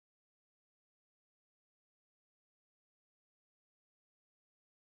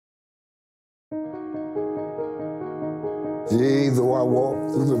Yea, though I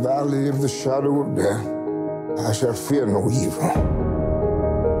walk through the valley of the shadow of death, I shall fear no evil.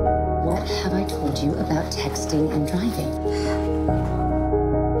 What have I told you about texting and driving?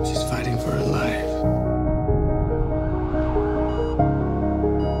 She's fighting for her life.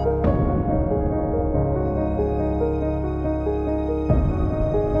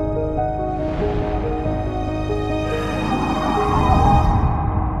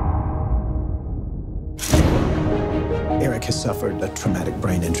 Eric has suffered a traumatic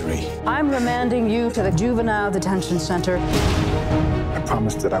brain injury. I'm remanding you to the Juvenile Detention Center. I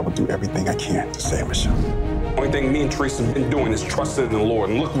promised that I would do everything I can to save Michelle. Only thing me and Teresa have been doing is trusting in the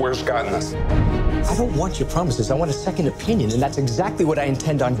Lord, and look where it's gotten us. I don't want your promises. I want a second opinion, and that's exactly what I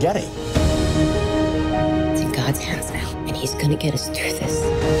intend on getting. It's in God's hands now, and He's gonna get us through this.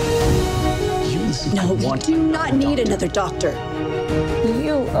 No, we do not need another doctor.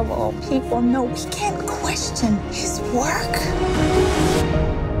 You, of all people, know we can't question his work.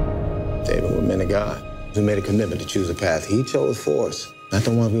 David, we're men of God. We made a commitment to choose a path he chose for us, not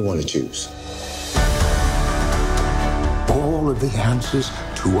the one we want to choose. All of the answers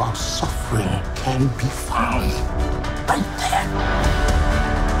to our suffering can be found right there.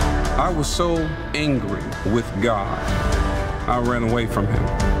 I was so angry with God, I ran away from him.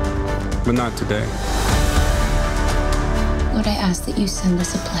 But not today. Lord, I ask that you send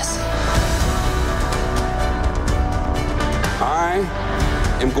us a blessing. I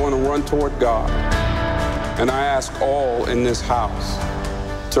am going to run toward God, and I ask all in this house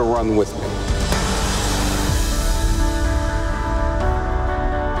to run with me.